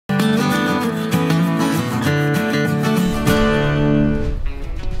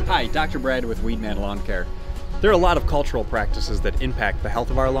Hi, Dr. Brad with Weedman Lawn Care. There are a lot of cultural practices that impact the health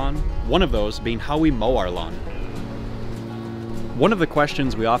of our lawn, one of those being how we mow our lawn. One of the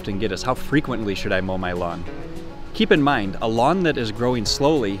questions we often get is how frequently should I mow my lawn? Keep in mind, a lawn that is growing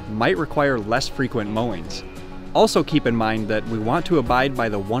slowly might require less frequent mowings. Also keep in mind that we want to abide by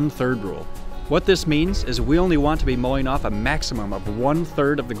the 1/3 rule. What this means is we only want to be mowing off a maximum of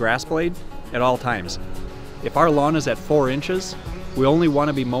 1/3 of the grass blade at all times. If our lawn is at 4 inches, we only want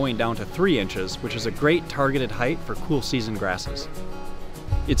to be mowing down to 3 inches, which is a great targeted height for cool season grasses.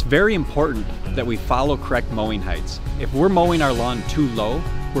 It's very important that we follow correct mowing heights. If we're mowing our lawn too low,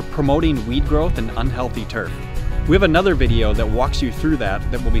 we're promoting weed growth and unhealthy turf. We have another video that walks you through that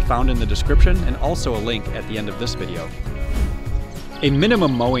will be found in the description and also a link at the end of this video. A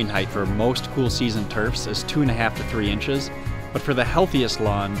minimum mowing height for most cool season turfs is 2.5 to 3 inches, but for the healthiest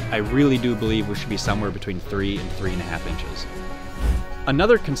lawn, I really do believe we should be somewhere between 3 and 3.5 inches.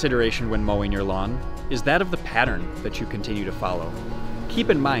 Another consideration when mowing your lawn is that of the pattern that you continue to follow. Keep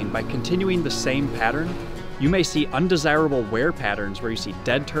in mind, by continuing the same pattern, you may see undesirable wear patterns where you see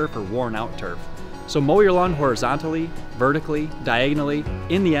dead turf or worn out turf. So mow your lawn horizontally, vertically, diagonally.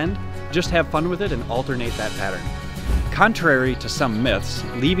 In the end, just have fun with it and alternate that pattern. Contrary to some myths,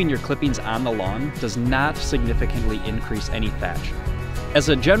 leaving your clippings on the lawn does not significantly increase any thatch. As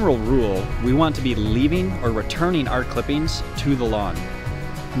a general rule, we want to be leaving or returning our clippings to the lawn.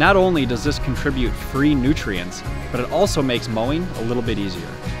 Not only does this contribute free nutrients, but it also makes mowing a little bit easier.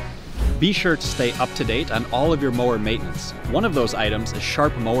 Be sure to stay up to date on all of your mower maintenance. One of those items is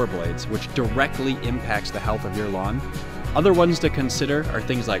sharp mower blades, which directly impacts the health of your lawn. Other ones to consider are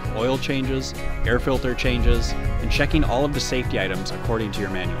things like oil changes, air filter changes, and checking all of the safety items according to your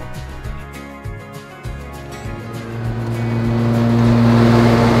manual.